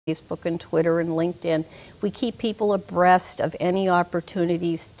Facebook and Twitter and LinkedIn. We keep people abreast of any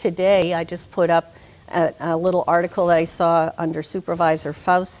opportunities. Today, I just put up a little article that I saw under Supervisor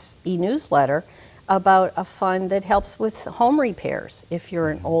Faust's e-newsletter about a fund that helps with home repairs if you're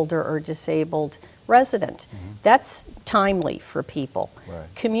an older or disabled resident. That's timely for people. Right.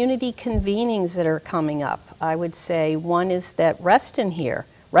 Community convenings that are coming up. I would say one is that Reston here,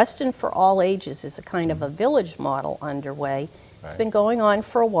 Reston for all ages, is a kind of a village model underway. It's been going on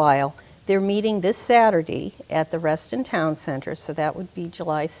for a while. They're meeting this Saturday at the Reston Town Center, so that would be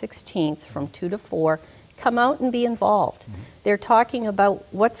July 16th from 2 to 4. Come out and be involved. They're talking about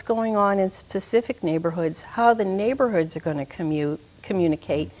what's going on in specific neighborhoods, how the neighborhoods are going to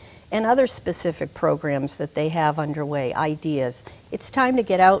communicate, and other specific programs that they have underway, ideas. It's time to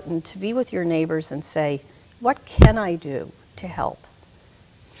get out and to be with your neighbors and say, what can I do to help?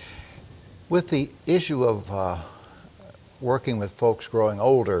 With the issue of working with folks growing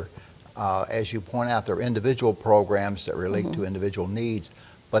older, as you point out, there are individual programs that relate to individual needs,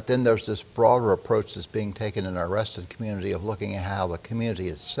 but then there's this broader approach that's being taken in our Reston community of looking at how the community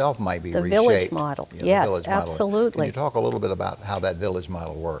itself might be The reshaped. village model, yes, village model. absolutely. Can you talk a little bit about how that village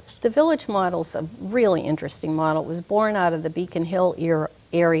model works? The village model's a really interesting model. It was born out of the Beacon Hill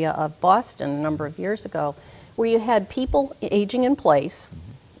area of Boston a number of years ago, where you had people aging in place,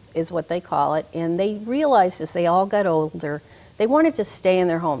 is what they call it, and they realized as they all got older, they wanted to stay in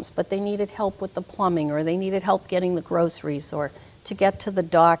their homes, but they needed help with the plumbing, or they needed help getting the groceries, or to get to the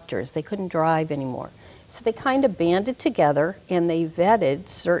doctors. They couldn't drive anymore. So they kind of banded together and they vetted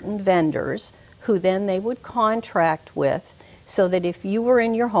certain vendors who then they would contract with, so that if you were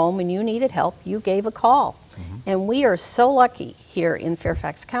in your home and you needed help, you gave a call. And we are so lucky here in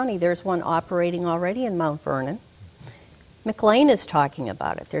Fairfax County. There's one operating already in Mount Vernon. McLean is talking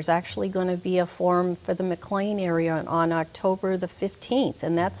about it. There's actually going to be a forum for the McLean area on October the 15th,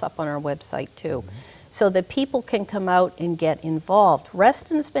 and that's up on our website too. So that people can come out and get involved.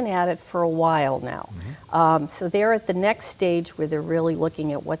 Reston's been at it for a while now. So they're at the next stage where they're really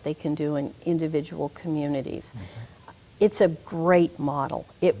looking at what they can do in individual communities. It's a great model.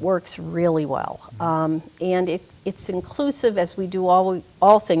 It works really well. And it's inclusive, as we do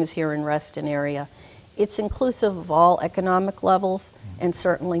all things here in Reston area. It's inclusive of all economic levels and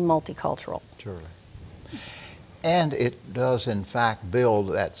certainly multicultural. Surely. And it does, in fact,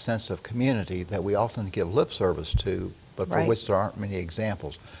 build that sense of community that we often give lip service to, but for which there aren't many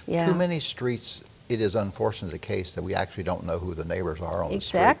examples. Too many streets, it is unfortunately the case that we actually don't know who the neighbors are on the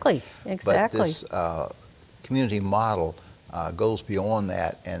street. Exactly. But this community model goes beyond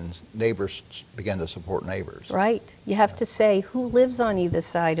that, and neighbors begin to support neighbors. Right. You have to say, who lives on either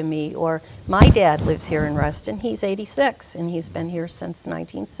side of me? Or my dad lives here in Reston. He's 86, and he's been here since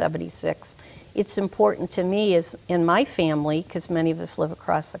 1976. It's important to me, as in my family, because many of us live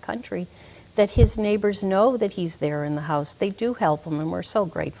across the country, that his neighbors know that he's there in the house. They do help him, and we're so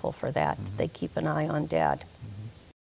grateful for that. They keep an eye on Dad.